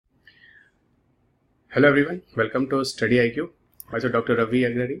Hello everyone, welcome to Study IQ. Myself Dr. Ravi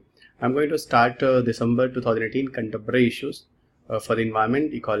Agrari. I'm going to start December 2018 contemporary issues for the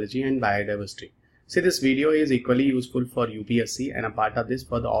environment, ecology and biodiversity. See, this video is equally useful for UPSC and a part of this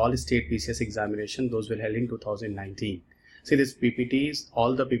for the all state PCS examination, those will held in 2019. See, this PPTs,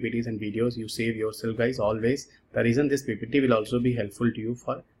 all the PPTs and videos you save yourself guys always. The reason this PPT will also be helpful to you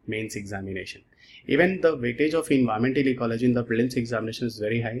for mains examination. Even the weightage of environmental ecology in the prelims examination is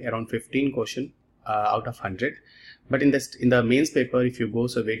very high, around 15 question out of 100, but in the mains paper, if you go,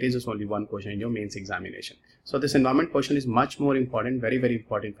 so weightage is only one question in your mains examination. So this environment portion is much more important, very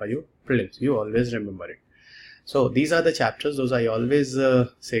important for you prelims. You always remember it. So these are the chapters, those I always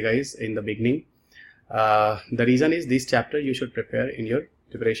say guys in the beginning. The reason is this chapter you should prepare in your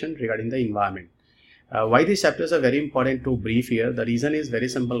preparation regarding the environment. Why these chapters are very important to brief here? The reason is very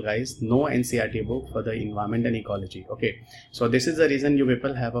simple guys, no NCERT book for the environment and ecology. Okay, so this is the reason you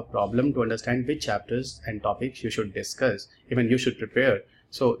people have a problem to understand which chapters and topics you should discuss, even you should prepare.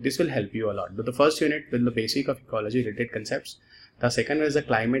 So this will help you a lot. But the first unit will the basic of ecology related concepts. The second is the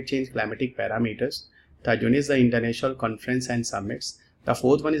climate change, climatic parameters. Third one is the international conference and summits. The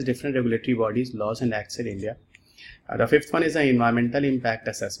fourth one is different regulatory bodies, laws and acts in India. The fifth one is the environmental impact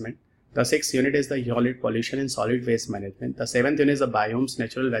assessment. The sixth unit is the solid pollution and solid waste management. The seventh unit is the biomes,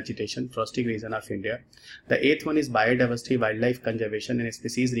 natural vegetation, frosty region of India. The eighth one is biodiversity, wildlife conservation and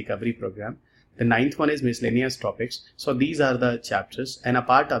species recovery program. The ninth one is miscellaneous topics. So these are the chapters, and a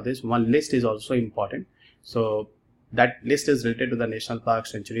part of this one list is also important. So that list is related to the national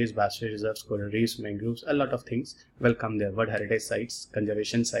parks, sanctuaries, biosphere reserves, coral reefs, mangroves, a lot of things will come there. World heritage sites,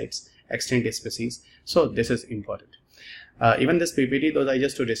 conservation sites, extinct species. So this is important. Even this PPT, though I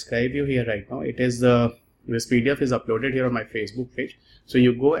just to describe you here right now, it is this PDF is uploaded here on my Facebook page. So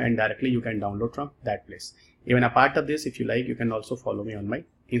you go and directly you can download from that place. Even a part of this, if you like, you can also follow me on my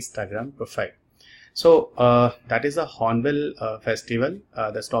Instagram profile. So that is the Hornbill festival.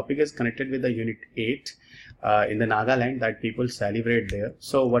 This topic is connected with the Unit 8 in the Nagaland that people celebrate there.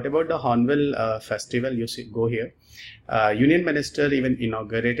 So what about the Hornbill festival? You see, go here. Union Minister even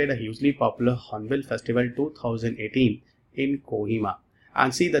inaugurated a hugely popular Hornbill Festival 2018 in Kohima,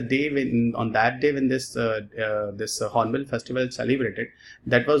 and see the day when on that day when this Hornbill Festival is celebrated,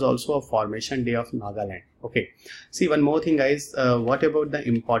 that was also a formation day of Nagaland. Okay, see one more thing guys, what about the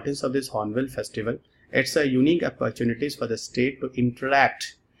importance of this Hornbill Festival? It's a unique opportunities for the state to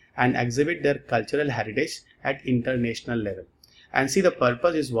interact and exhibit their cultural heritage at international level. And see the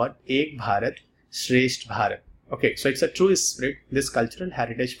purpose is what? Ek Bharat, Shresth Bharat. Okay, so it's a true spirit. This cultural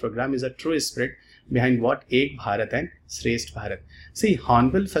heritage program is a true spirit behind what? Ek Bharat and Shresth Bharat. See,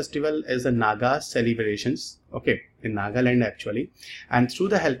 Hornbill Festival is a Naga celebrations, okay, in Nagaland actually. And through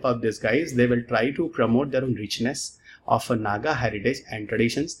the help of these guys, they will try to promote their own richness of a Naga heritage and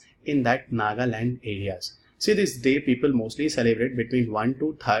traditions in that Nagaland areas. See, this day people mostly celebrate between 1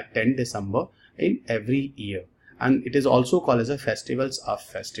 to 10 December in every year. And it is also called as a festivals of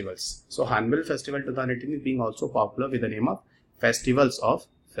festivals. So Hornbill Festival 2018 is being also popular with the name of festivals of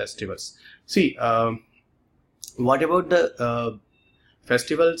festivals. See, what about the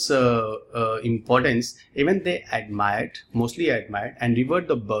festivals importance? Even they mostly admired and revered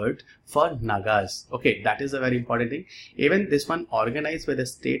the bird for Nagas. Okay, that is a very important thing. Even this one organized by the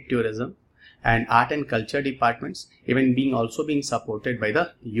state tourism and art and culture departments, even also being supported by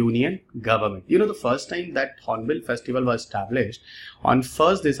the union government. You know, the first time that Hornbill Festival was established on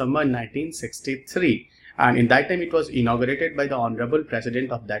 1st December 1963, and in that time it was inaugurated by the honorable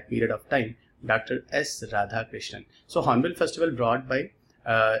president of that period of time, Dr. S. Radhakrishnan. So Hornbill Festival brought by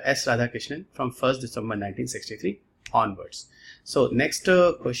S. Radhakrishnan from 1st December 1963 onwards. So next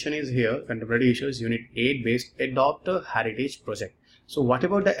question is here, contemporary issues, Unit 8 based Adopt a Heritage Project. So what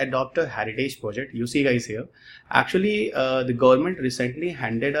about the Adopt a Heritage Project? You see guys here, actually the government recently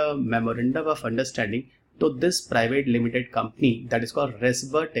handed a memorandum of understanding to this private limited company that is called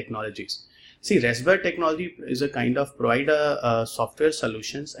Resber Technologies. See, Resber Technology is a kind of provide software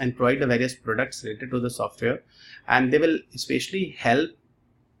solutions and provide the various products related to the software, and they will especially help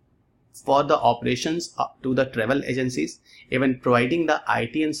for the operations up to the travel agencies, even providing the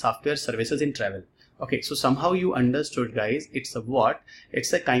IT and software services in travel. Okay, so somehow you understood guys, it's a what?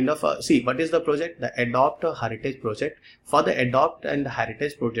 It's a kind of a, see, what is the project? The Adopt a Heritage Project. For the Adopt and the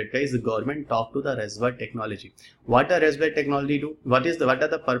Heritage Project guys, the government talked to the Resber Technology. What does Resber Technology do? What are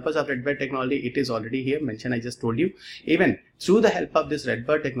the purpose of Resber Technology? It is already here mentioned, I just told you. Even through the help of this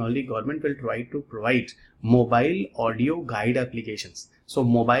Resber Technology, government will try to provide mobile audio guide applications. So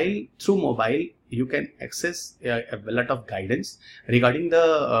through mobile, you can access a lot of guidance regarding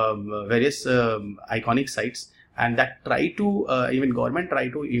the various iconic sites and that try to even government try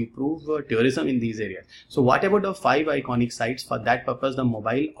to improve tourism in these areas. So what about the 5 iconic sites? For that purpose, the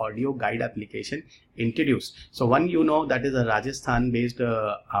mobile audio guide application introduced. So one, that is a Rajasthan based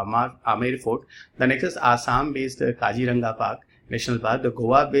Amer Fort. The next is Assam based Kaziranga Park National Park, the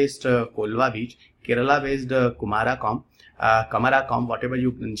Goa based Kolwa Beach, Kerala based Kamarakom, whatever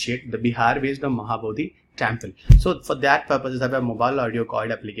you pronunciate, the Bihar based Mahabodhi Temple. So for that purpose, have a mobile audio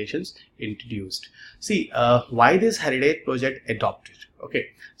guide applications introduced. See, why this heritage project adopted? Okay,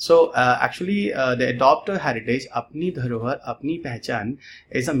 so actually the adopt heritage apni dharohar apni pehchan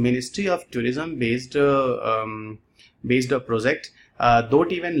is a Ministry of Tourism based project, though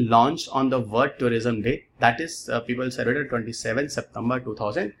even launched on the World Tourism Day, that is people celebrated 27 September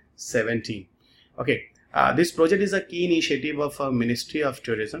 2017. Okay. This project is a key initiative of Ministry of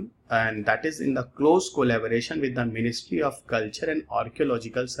Tourism, and that is in the close collaboration with the Ministry of Culture and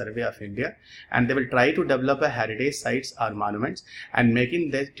Archaeological Survey of India, and they will try to develop a heritage sites or monuments and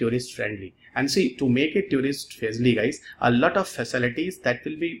making them tourist friendly. And see, to make it tourist friendly, guys, a lot of facilities that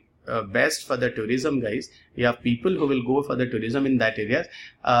will be best for the tourism, guys. You have people who will go for the tourism in that area,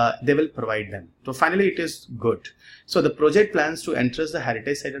 they will provide them. So finally it is good. So the project plans to entrust the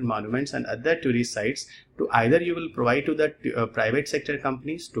heritage site and monuments and other tourist sites to either you will provide to the private sector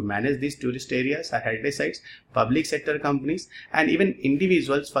companies to manage these tourist areas or heritage sites, public sector companies, and even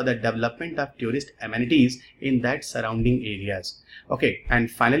individuals for the development of tourist amenities in that surrounding areas. Okay, and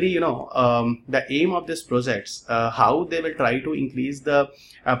finally, the aim of this projects, how they will try to increase the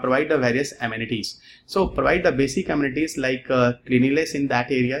provide the various amenities. So provide the basic amenities like cleanliness in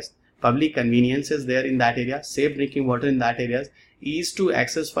that areas, public conveniences there in that area, safe drinking water in that areas, ease to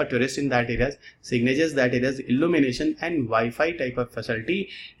access for tourists in that areas, signatures that areas, illumination and Wi-Fi type of facility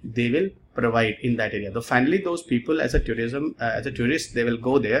they will provide in that area. So finally, those people as a tourist, they will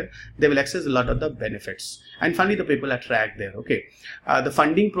go there, they will access a lot of the benefits, and finally the people attract there. Okay, the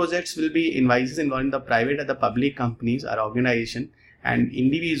funding projects will be invoices involving the private and the public companies or organization and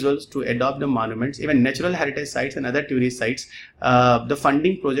individuals to adopt the monuments, even natural heritage sites and other tourist sites. The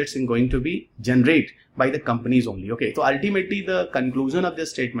funding projects is going to be generated by the companies only. Okay, so ultimately the conclusion of this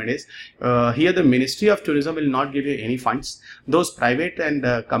statement is here the Ministry of Tourism will not give you any funds. Those private and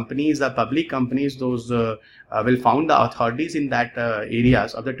companies, the public companies, those will found the authorities in that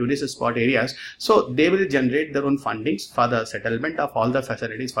areas of the tourist spot areas, so they will generate their own fundings for the settlement of all the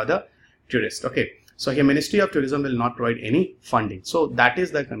facilities for the tourists. Okay, so here Ministry of Tourism will not provide any funding. So that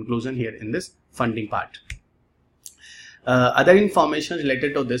is the conclusion here in this funding part. Other information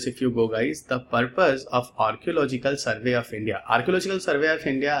related to this, if you go, guys, the purpose of Archaeological Survey of India. Archaeological Survey of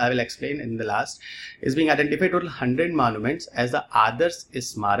India, I will explain in the last, is being identified total 100 monuments as the Adarsh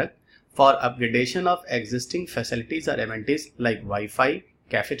Smarak for upgradation of existing facilities or amenities like Wi-Fi,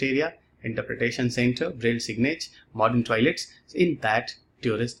 cafeteria, interpretation center, braille signage, modern toilets in that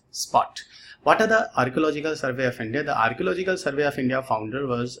tourist spot. What are the Archaeological Survey of India? The Archaeological Survey of India founder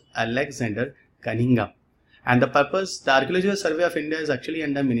was Alexander Cunningham. And the purpose, the Archaeological Survey of India is actually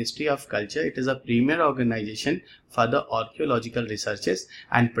under Ministry of Culture. It is a premier organization for the archaeological researches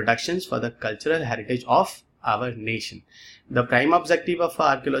and productions for the cultural heritage of our nation. The prime objective of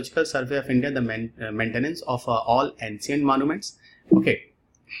Archaeological Survey of India, the maintenance of all ancient monuments. Okay.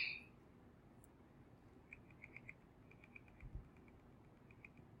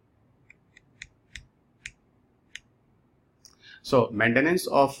 So maintenance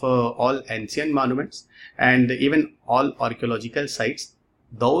of all ancient monuments and even all archaeological sites,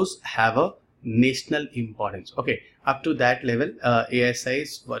 those have a national importance. Okay, up to that level ASI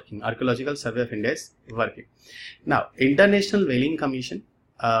is working, Archaeological Survey of India is working. Now International Whaling Commission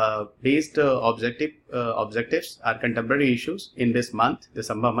based objectives are contemporary issues in this month,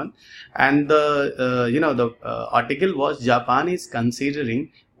 December month, and the article was Japan is considering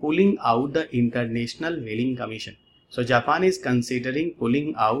pulling out the International Whaling Commission. So Japan is considering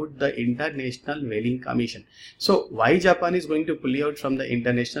pulling out the International Whaling Commission. So why Japan is going to pull out from the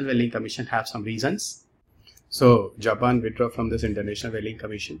International Whaling Commission? Have some reasons. So Japan withdraw from this International Whaling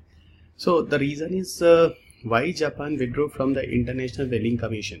Commission. So the reason is why Japan withdrew from the International Whaling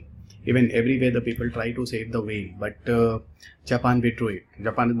Commission. Even everywhere the people try to save the whale, but Japan withdrew it.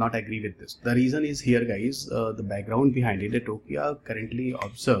 Japan does not agree with this. The reason is here, guys, the background behind it. The Tokyo currently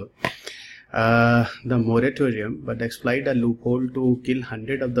observe the moratorium but exploit a loophole to kill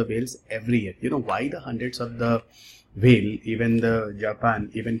hundreds of the whales every year. You know why the hundreds of the whale, even the Japan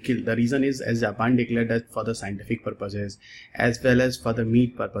even kill? The reason is, as Japan declared that for the scientific purposes as well as for the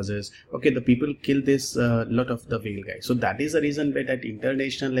meat purposes. Okay, the people kill this lot of the whale, guys. So that is the reason that at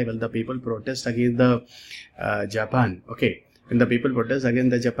international level the people protest against the Japan. Okay, when the people protest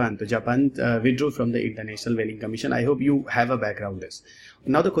against the Japan. So Japan withdrew from the International Whaling Commission. I hope you have a background this.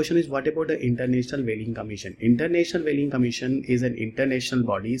 Now the question is, what about the International Whaling Commission? International Whaling Commission is an international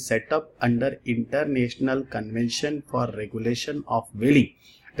body set up under International Convention for Regulation of Whaling,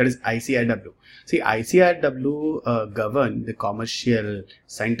 that is ICRW. See, ICRW govern the commercial,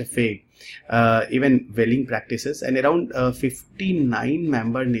 scientific, even whaling practices, and around 59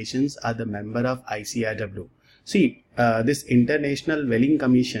 member nations are the member of ICRW. See, this International Whaling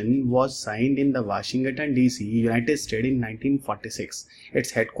Commission was signed in the Washington DC, United States in 1946. Its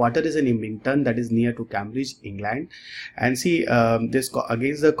headquarters is in Imington, that is near to Cambridge, England. And see, this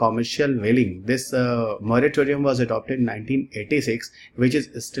against the commercial whaling, this moratorium was adopted in 1986, which is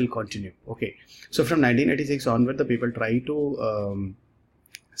still continuing. Okay, so from 1986 onward, the people try to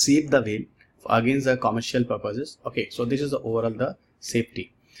save the whale against the commercial purposes. Okay, so this is the overall the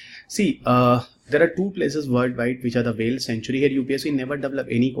safety. See, there are two places worldwide which are the whale sanctuary. Here UPSC never develop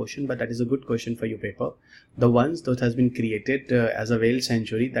any question, but that is a good question for your paper. The ones that has been created as a whale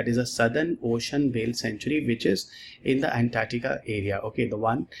sanctuary, that is a Southern Ocean Whale Sanctuary, which is in the Antarctica area. Okay, the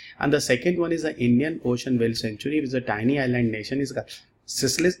one. And the second one is the Indian Ocean Whale Sanctuary, which is a tiny island nation is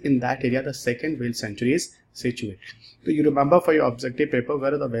Seychelles. In that area, the second whale sanctuary is situated. So you remember for your objective paper,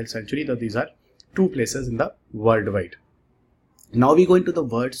 where are the whale sanctuary? So these are two places in the worldwide. Now we go into the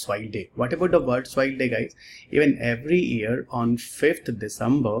World Soil Day. What about the World Soil Day, guys? Even every year on 5th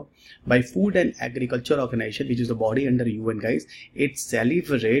December, by Food and Agriculture Organization, which is a body under UN, guys, it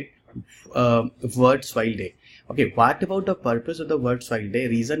celebrates World Soil Day. Okay, what about the purpose of the World Soil Day?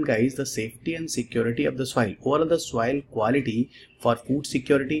 Reason, guys, the safety and security of the soil. Overall, the soil quality for food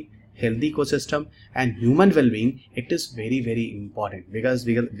security, healthy ecosystem and human well-being, it is very, very important, because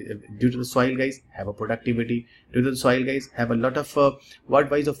due to the soil, guys, have a productivity. Due to the soil, guys, have a lot of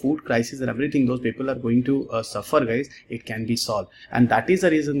worldwide the food crisis and everything those people are going to suffer, guys, it can be solved. And that is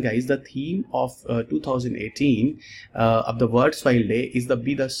the reason, guys, the theme of 2018 of the World Soil Day is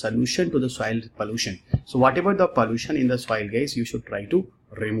be the solution to the soil pollution. So whatever the pollution in the soil, guys, you should try to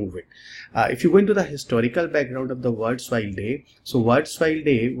remove it. If you go into the historical background of the World Soil Day, so World Soil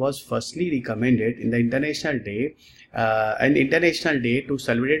Day was firstly recommended in the International Day, and International Day to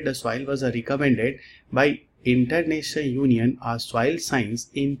celebrate the soil was recommended by International Union of Soil Science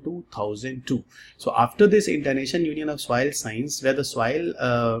in 2002. So after this International Union of Soil Science, where the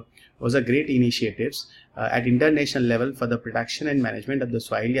soil was a great initiatives at international level for the protection and management of the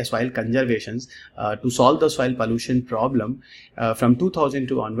soil, soil conservations to solve the soil pollution problem. From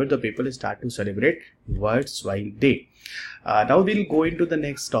 2002 onward, the people start to celebrate World Soil Day. Now we'll go into the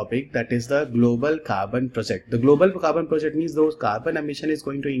next topic, that is the Global Carbon Project. The Global Carbon Project means those carbon emission is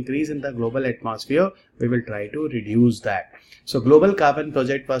going to increase in the global atmosphere. We will try to reduce that. So Global Carbon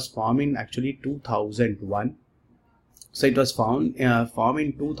Project was formed in actually 2001. So it was formed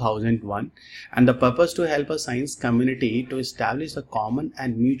in 2001, and the purpose to help a science community to establish a common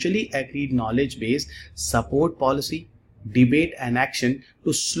and mutually agreed knowledge base, support policy, debate and action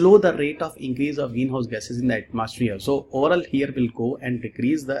to slow the rate of increase of greenhouse gases in the atmosphere. So overall here will go and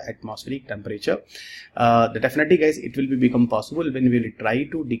decrease the atmospheric temperature. Definitely, guys, it will become possible when we will try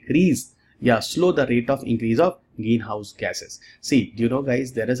to decrease, slow the rate of increase of greenhouse gases. See, you know,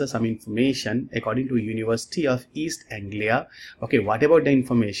 guys, there is some information according to University of East Anglia. Okay, what about the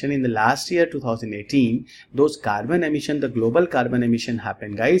information in the last year 2018, those carbon emission, the global carbon emission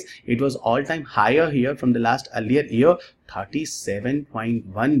happened, guys, it was all-time higher here from the last earlier year,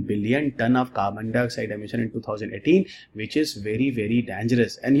 37.1 billion ton of carbon dioxide emission in 2018, which is very, very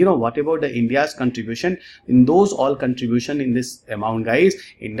dangerous. And you know, what about the India's contribution in those all contribution in this amount, guys?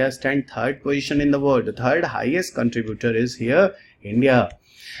 India stands third position in the world. The third highest contributor is here India.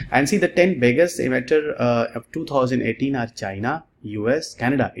 And see, the 10 biggest emitter of 2018 are China, US,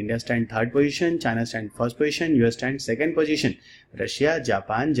 Canada. India stands third position, China stands first position, US stands second position, Russia,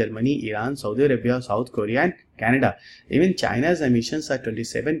 Japan, Germany, Iran, Saudi Arabia, South Korea and Canada. Even China's emissions are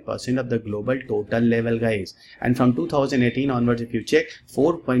 27% of the global total level, guys. And from 2018 onwards, if you check,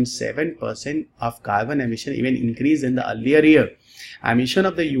 4.7% of carbon emission even increased in the earlier year. Emission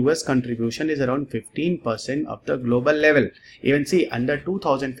of the US contribution is around 15% of the global level. Even see, under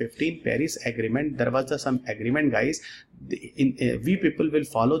 2015 Paris Agreement, there was some agreement, guys. We people will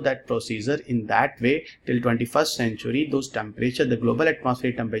follow that procedure. In that way, till 21st century, those temperature, the global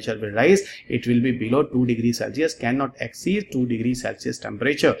atmospheric temperature will rise. It will be below 2 degrees Celsius, cannot exceed 2 degrees Celsius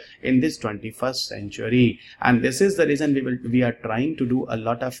temperature in this 21st century. And this is the reason we are trying to do a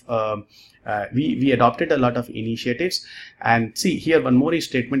lot of we adopted a lot of initiatives. And see, here one more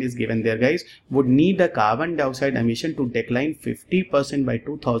statement is given there, guys. Would need the carbon dioxide emission to decline 50% by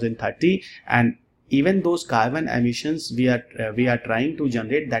 2030 and even those carbon emissions we are trying to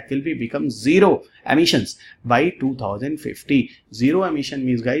generate, that will be become zero emissions by 2050. Zero emission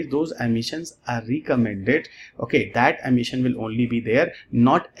means, guys, those emissions are recommended. Okay, that emission will only be there,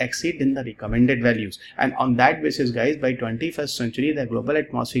 not exceed in the recommended values. And on that basis, guys, by 21st century, the global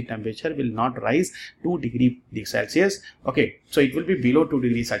atmospheric temperature will not rise 2 degrees Celsius. Okay, so it will be below 2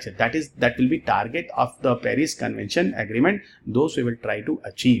 degrees Celsius. That will be target of the Paris Convention agreement. Those we will try to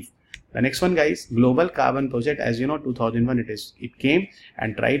achieve. The next one, guys, global carbon project. As you know, 2001 it came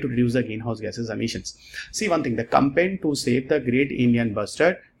and tried to reduce the greenhouse gases emissions. See one thing, the campaign to save the great Indian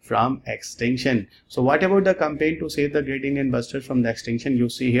bustard from extinction. So what about the campaign to save the great Indian bustard from the extinction? You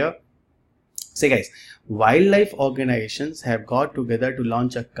see here. Say, guys, wildlife organizations have got together to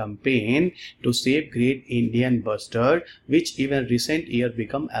launch a campaign to save great Indian bustard, which even recent year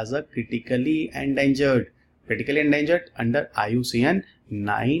become as a critically endangered under IUCN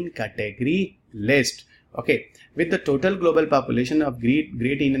 9 category list. Okay, with the total global population of great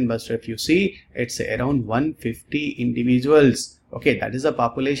Indian bustard, if you see, it's around 150 individuals. Okay, that is a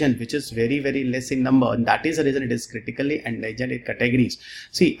population which is very less in number, and that is the reason it is critically endangered categories.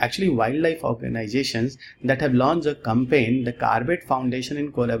 See, actually wildlife organizations that have launched a campaign, the Carbet Foundation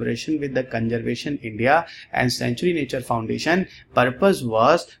in collaboration with the Conservation India and Century Nature Foundation, purpose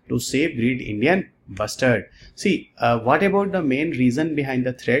was to save great Indian bustard. See, what about the main reason behind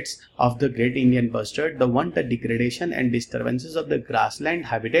the threats of the great Indian bustard? The one, the degradation and disturbances of the grassland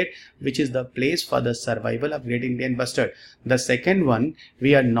habitat, which is the place for the survival of great Indian bustard. The second one,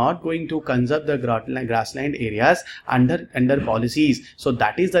 we are not going to conserve the grassland areas under policies. So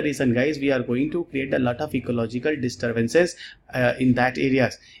that is the reason, guys, we are going to create a lot of ecological disturbances in that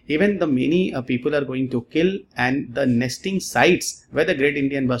areas. Even the many people are going to kill, and the nesting sites where the great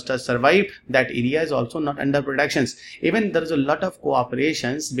Indian bustard survive, that area is also not under protections. Even there is a lot of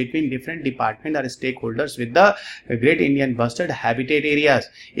cooperations between different department or stakeholders with the great Indian bustard habitat areas.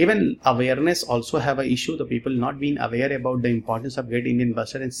 Even awareness also have a issue, the people not being aware about the importance of great Indian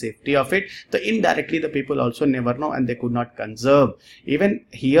bustard and safety of it. So indirectly the people also never know and they could not conserve. Even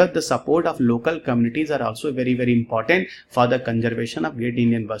here the support of local communities are also very important for the conservation of great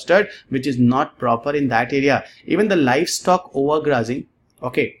Indian bustard, which is not proper in that area. Even the livestock overgrazing,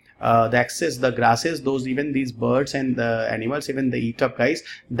 okay, the access, the grasses, those, even these birds and the animals, even the eat up, guys,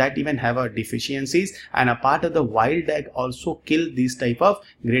 that even have a deficiencies, and a part of the wild egg also kill these type of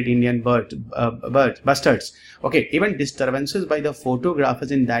great Indian bustards. Okay, even disturbances by the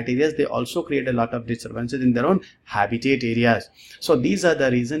photographers in that areas, they also create a lot of disturbances in their own habitat areas. So these are the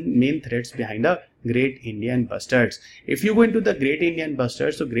main threats behind the great Indian bustards. If you go into the great Indian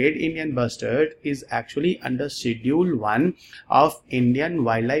bustard, so great Indian bustard is actually under Schedule 1 of Indian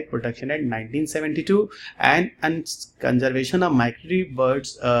Wildlife Protection Act 1972 and Conservation of Migratory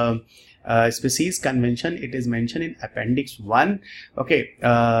Birds Species Convention. It is mentioned in Appendix 1. Okay,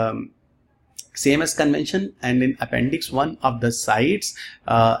 CMS Convention, and in Appendix 1 of the sites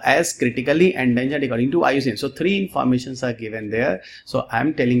as critically endangered according to IUCN. So 3 informations are given there. So I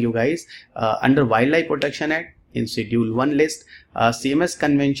am telling you, guys, under Wildlife Protection Act, in Schedule 1 list, CMS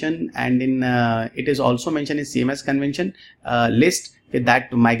Convention, and in it is also mentioned in CMS Convention list,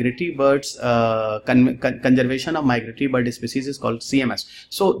 that migratory birds, conservation of migratory bird species is called CMS.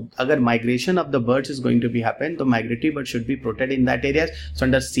 So agar migration of the birds is going to be happen, the migratory bird should be protected in that areas. So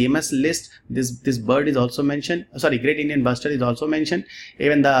under CMS list, this bird is also mentioned, sorry, great Indian bustard is also mentioned.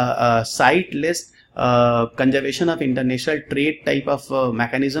 Even the site list, conservation of international trade type of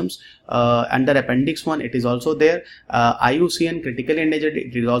mechanisms, under Appendix 1 it is also there. IUCN critically endangered,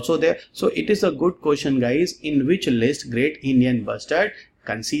 it is also there. So it is a good question, guys, in which list great Indian bustard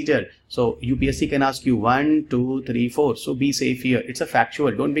considered. So UPSC can ask you 1, 2, 3, 4. So be safe here. It's a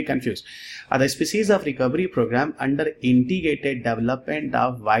factual, don't be confused. The Species of Recovery Program under Integrated Development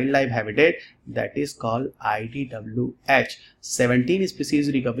of Wildlife Habitat, that is called IDWH. 17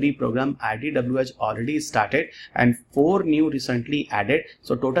 Species Recovery Program IDWH already started, and 4 new recently added.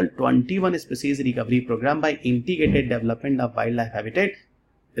 So total 21 Species Recovery Program by Integrated Development of Wildlife Habitat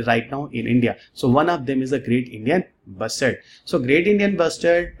right now in India. So one of them is a great Indian bustard. So great Indian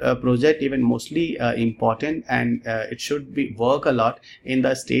bustard project even mostly important, and it should be work a lot in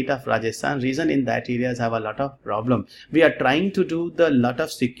the state of Rajasthan. Reason in that areas have a lot of problem. We are trying to do the lot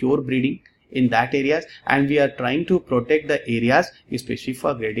of secure breeding in that areas, and we are trying to protect the areas especially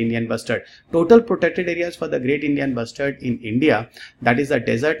for great Indian bustard. Total protected areas for the great Indian bustard in India, that is the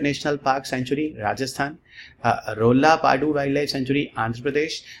Desert National Park Sanctuary Rajasthan, Rolla Padu Wildlife Sanctuary, Andhra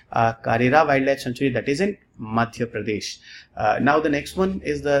Pradesh, Karira Wildlife Sanctuary, that is in Madhya Pradesh. Now the next one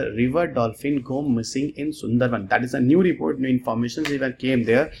is the river dolphin go missing in Sundarban. That is a new report, new information even came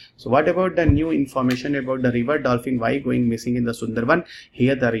there. So what about the new information about the river dolphin, why going missing in the Sundarban?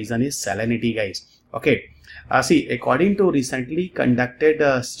 Here the reason is salinity, guys. Okay. See, according to recently conducted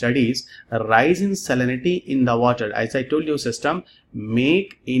studies, a rise in salinity in the water, as I told you, system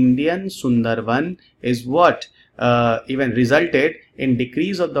make Indian Sundarban is what even resulted in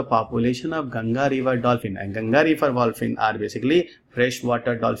decrease of the population of Ganga river dolphin, and Ganga river dolphin are basically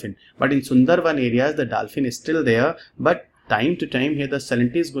freshwater dolphin. But in Sundarban areas, the dolphin is still there, but time to time here the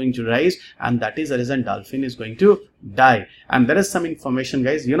salinity is going to rise, and that is the reason dolphin is going to die. And there is some information,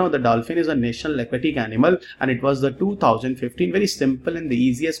 guys. You know, the dolphin is a national aquatic animal, and it was the 2015 very simple and the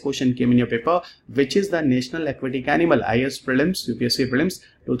easiest question came in your paper, which is the national aquatic animal, IS prelims, UPSC prelims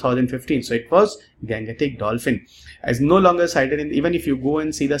 2015. So it was Gangetic dolphin. As no longer sighted in, even if you go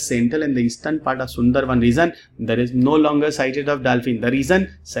and see the central and the eastern part of Sundarban region, there is no longer sighted of dolphin. The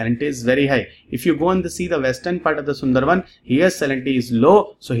reason, salinity is very high. If you go and see the western part of the Sundarban, here salinity is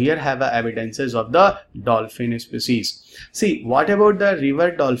low, so here have evidences of the dolphin species. See, what about the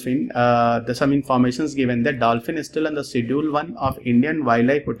river dolphin? There's some information is given that dolphin is still on the Schedule 1 of Indian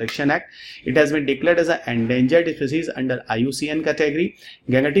Wildlife Protection Act. It has been declared as an endangered species under IUCN category.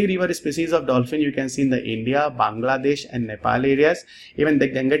 Gangetic river species of dolphin you can see in the India, Bangladesh and Nepal areas. Even the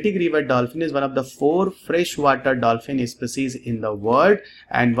Gangetic river dolphin is one of the 4 freshwater dolphin species in the world.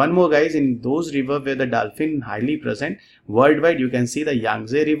 And one more, guys, in those rivers where the dolphin highly present worldwide, you can see the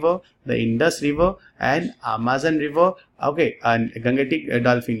Yangtze river, the Indus river and Amazon river. Okay, and Gangetic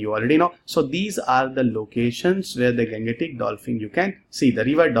dolphin you already know. So these are the locations where the Gangetic dolphin you can see, the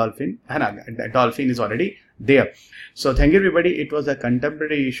river dolphin, and the dolphin is already there. So thank you everybody. It was the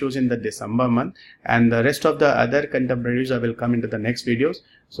contemporary issues in the December month, and the rest of the other contemporary issues I will come into the next videos.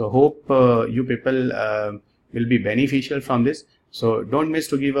 So hope you people will be beneficial from this. So don't miss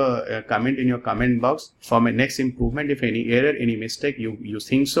to give a comment in your comment box for my next improvement. If any error, any mistake you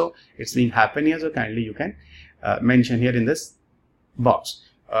think so it's been happening, so kindly you can mention here in this box.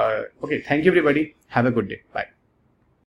 Okay, thank you everybody. Have a good day. Bye.